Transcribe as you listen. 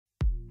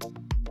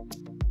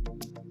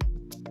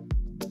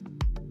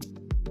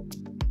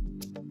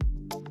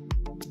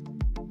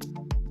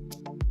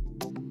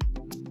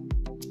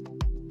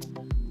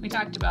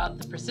talked about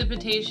the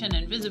precipitation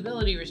and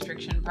visibility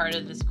restriction part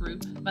of this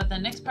group, but the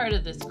next part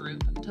of this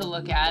group to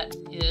look at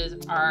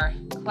is our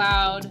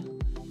cloud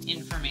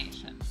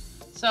information.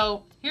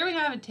 So here we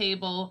have a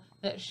table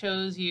that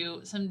shows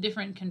you some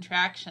different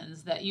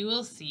contractions that you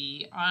will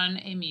see on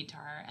a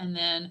METAR and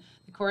then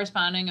the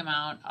corresponding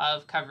amount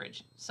of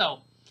coverage. So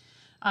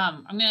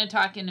I'm going to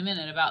talk in a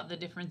minute about the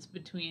difference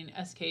between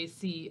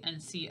SKC and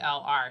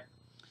CLR.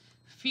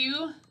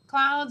 Few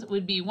clouds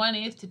would be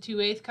 1/8 to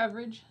 2/8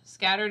 coverage,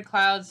 scattered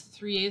clouds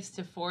 3/8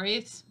 to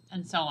 4/8,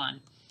 and so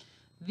on.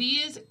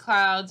 These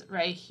clouds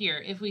right here,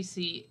 if we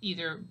see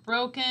either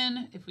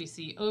broken, if we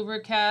see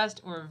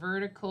overcast, or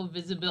vertical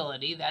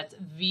visibility, that's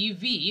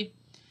VV,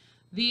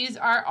 these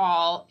are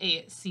all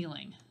a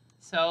ceiling.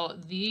 So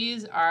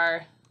these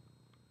are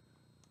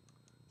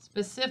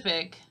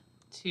specific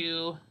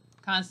to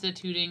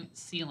constituting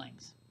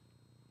ceilings.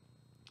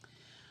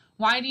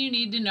 Why do you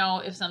need to know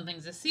if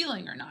something's a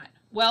ceiling or not?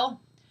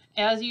 Well,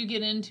 as you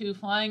get into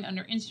flying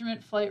under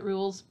instrument flight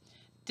rules,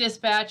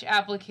 dispatch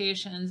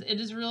applications,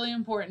 it is really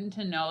important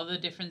to know the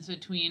difference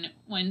between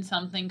when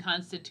something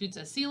constitutes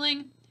a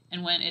ceiling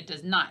and when it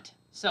does not.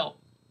 So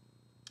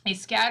a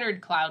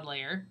scattered cloud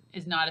layer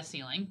is not a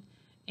ceiling.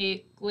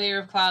 A layer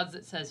of clouds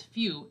that says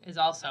few is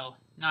also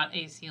not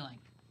a ceiling.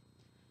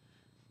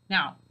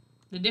 Now,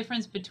 the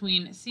difference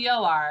between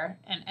CLR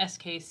and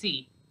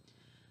SKC.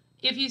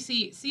 If you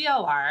see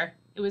CLR,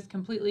 it was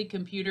completely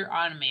computer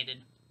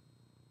automated.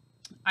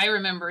 I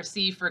remember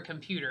C for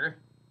computer,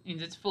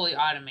 means it's fully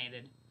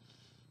automated.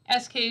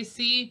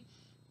 SKC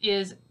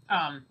is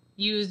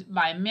used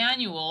by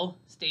manual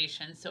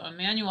stations, so a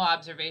manual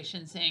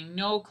observation saying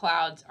no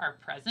clouds are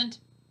present.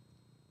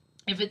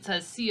 If it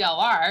says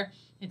CLR,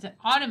 it's an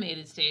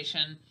automated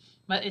station,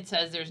 but it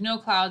says there's no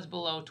clouds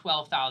below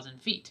 12,000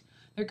 feet.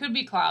 There could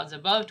be clouds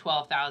above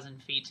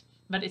 12,000 feet,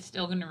 but it's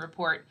still going to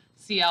report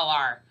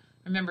CLR.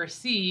 Remember,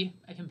 C,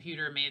 a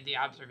computer made the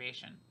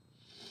observation.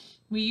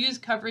 We use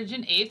coverage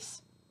in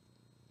eighths,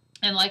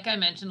 and like I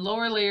mentioned,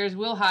 lower layers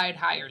will hide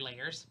higher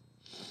layers.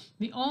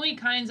 The only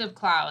kinds of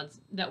clouds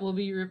that will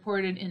be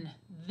reported in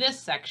this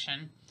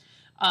section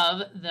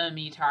of the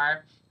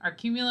METAR are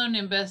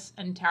cumulonimbus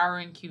and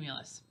towering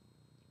cumulus.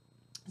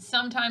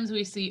 Sometimes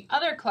we see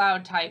other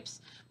cloud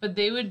types, but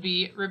they would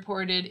be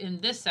reported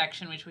in this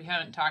section, which we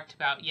haven't talked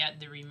about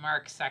yet, the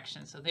remarks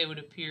section, so they would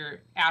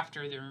appear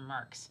after the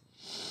remarks.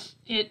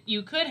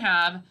 You could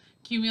have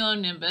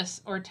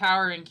cumulonimbus or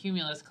towering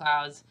cumulus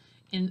clouds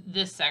in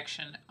this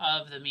section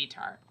of the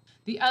METAR.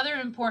 The other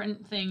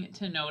important thing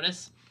to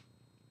notice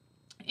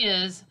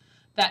is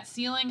that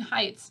ceiling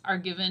heights are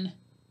given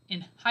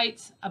in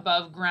heights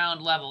above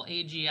ground level,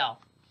 AGL.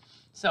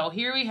 So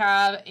here we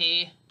have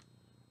a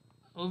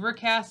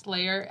overcast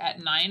layer at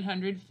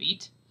 900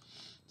 feet.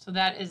 So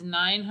that is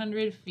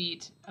 900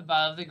 feet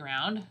above the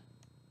ground.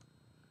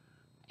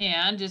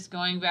 And just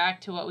going back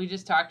to what we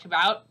just talked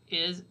about,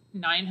 is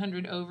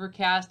 900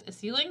 overcast a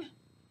ceiling?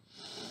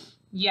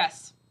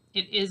 Yes,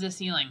 it is a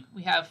ceiling.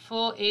 We have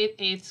full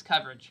 8/8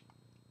 coverage.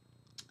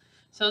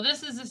 So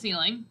this is a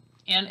ceiling,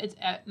 and it's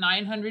at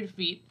 900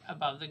 feet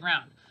above the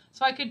ground.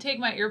 So I could take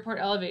my airport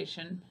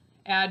elevation,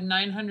 add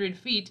 900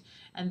 feet,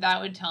 and that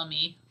would tell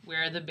me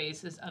where the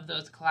bases of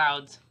those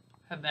clouds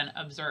have been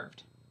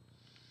observed.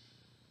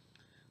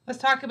 Let's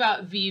talk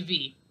about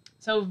VV.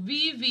 So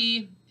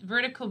VV,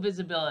 vertical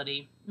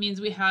visibility,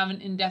 means we have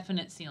an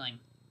indefinite ceiling.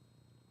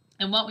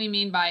 And what we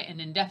mean by an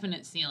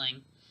indefinite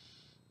ceiling,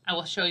 I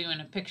will show you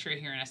in a picture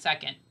here in a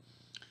second.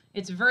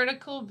 It's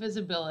vertical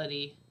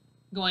visibility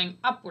going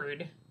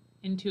upward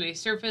into a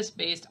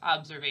surface-based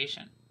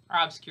observation or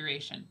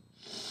obscuration.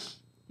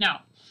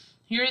 Now,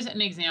 here's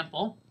an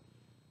example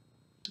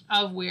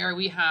of where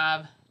we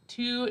have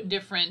two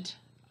different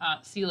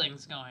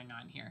ceilings going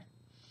on here.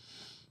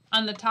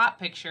 On the top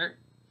picture,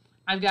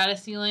 I've got a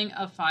ceiling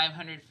of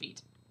 500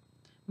 feet.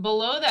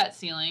 Below that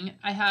ceiling,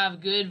 I have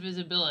good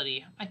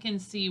visibility. I can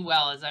see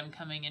well as I'm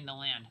coming into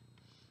land.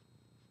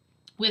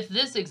 With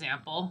this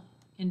example,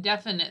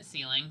 indefinite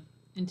ceiling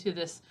into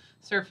this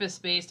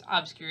surface-based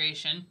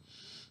obscuration,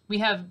 we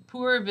have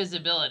poor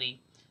visibility.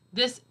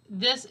 This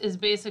is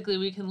basically,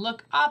 we can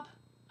look up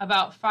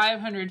about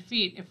 500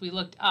 feet. If we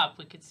looked up,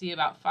 we could see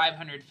about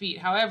 500 feet.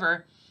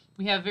 However,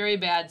 we have very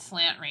bad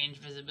slant range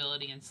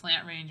visibility, and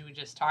slant range we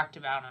just talked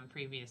about on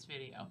previous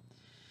video.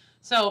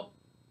 So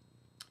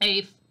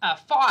a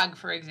fog,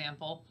 for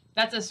example,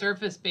 that's a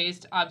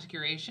surface-based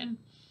obscuration.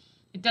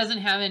 It doesn't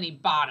have any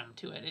bottom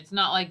to it. It's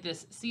not like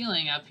this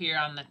ceiling up here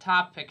on the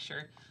top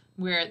picture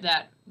where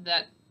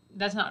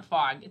that's not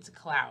fog, it's a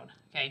cloud,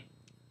 okay?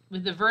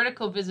 With the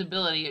vertical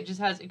visibility, it just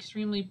has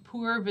extremely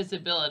poor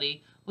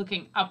visibility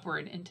looking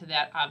upward into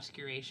that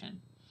obscuration.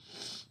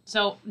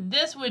 So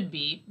this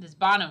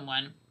bottom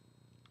one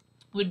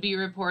would be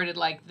reported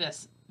like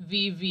this,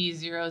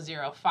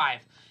 VV005,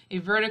 a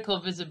vertical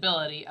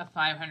visibility of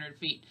 500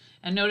 feet.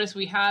 And notice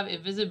we have a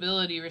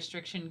visibility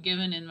restriction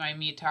given in my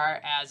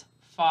METAR as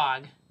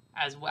fog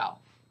as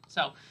well.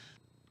 So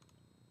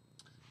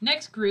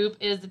next group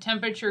is the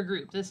temperature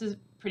group. This is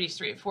pretty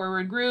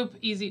straightforward group,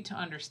 easy to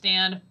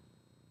understand.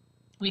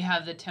 we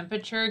have the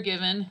temperature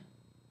given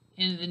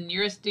in the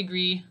nearest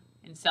degree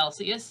in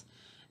Celsius,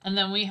 and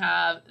then we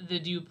have the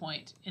dew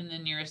point in the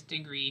nearest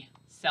degree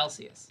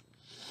Celsius.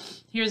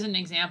 Here's an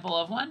example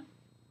of one.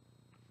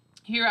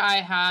 Here I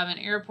have an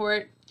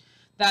airport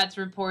that's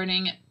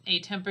reporting a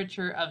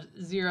temperature of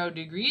 0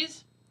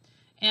 degrees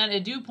and a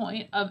dew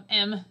point of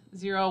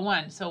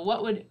M01. So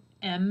what would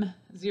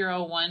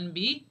M01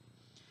 be?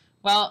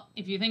 Well,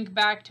 if you think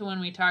back to when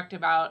we talked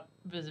about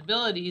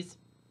visibilities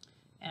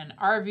and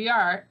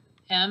RVR,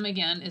 M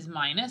again is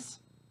minus,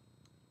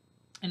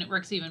 and it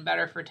works even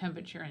better for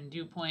temperature and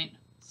dew point.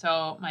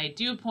 So my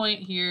dew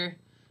point here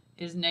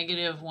is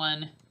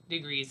 -1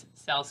 degrees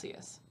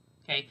Celsius.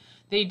 Okay,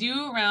 they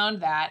do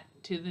round that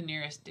to the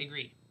nearest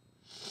degree.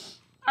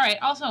 All right,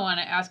 also want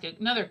to ask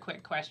another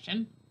quick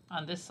question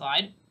on this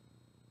slide.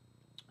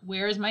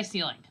 Where is my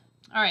ceiling?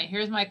 All right,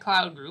 here's my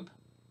cloud group.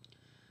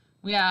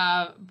 We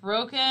have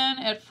broken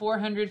at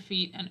 400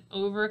 feet and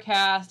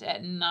overcast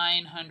at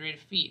 900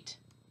 feet.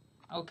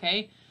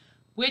 Okay,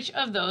 which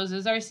of those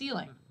is our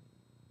ceiling?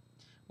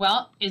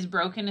 Well, is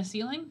broken a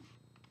ceiling?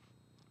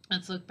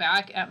 Let's look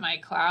back at my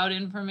cloud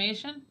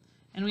information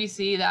and we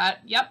see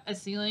that, yep, a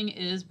ceiling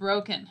is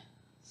broken.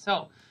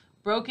 So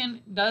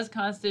broken does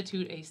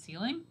constitute a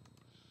ceiling.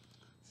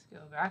 Let's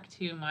go back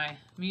to my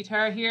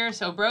METAR here.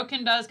 So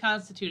broken does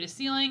constitute a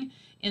ceiling.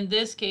 In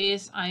this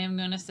case, I am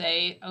going to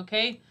say,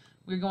 okay,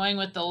 we're going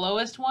with the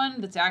lowest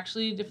one that's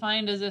actually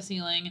defined as a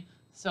ceiling.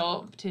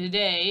 So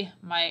today,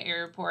 my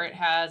airport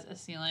has a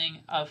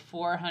ceiling of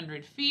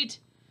 400 feet,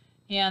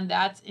 and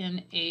that's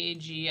in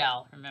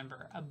AGL,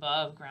 remember,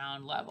 above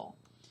ground level.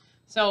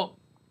 So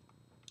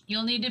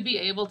you'll need to be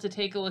able to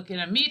take a look at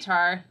a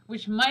METAR,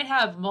 which might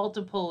have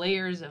multiple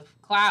layers of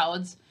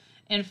clouds,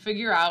 and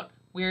figure out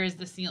where is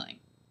the ceiling.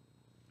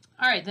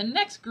 All right, the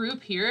next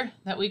group here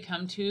that we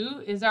come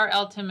to is our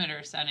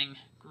altimeter setting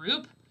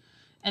group.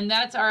 And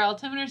that's our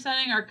altimeter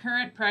setting, our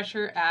current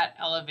pressure at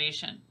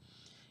elevation.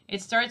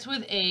 It starts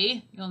with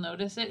A, you'll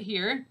notice it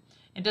here.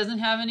 It doesn't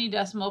have any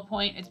decimal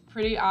point. It's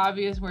pretty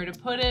obvious where to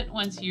put it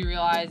once you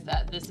realize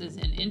that this is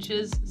in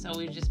inches. So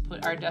we just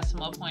put our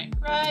decimal point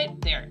right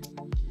there.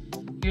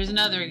 Here's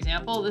another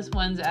example. This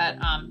one's at,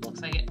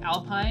 looks like at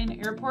Alpine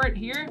Airport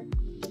here.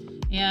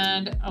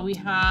 And we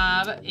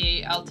have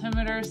a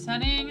altimeter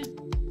setting,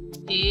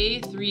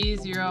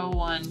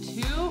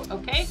 A3012,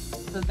 okay?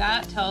 So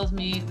that tells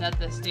me that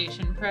the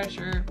station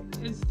pressure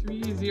is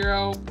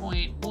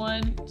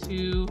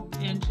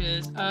 30.12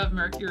 inches of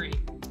mercury.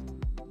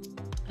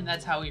 And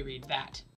that's how we read that.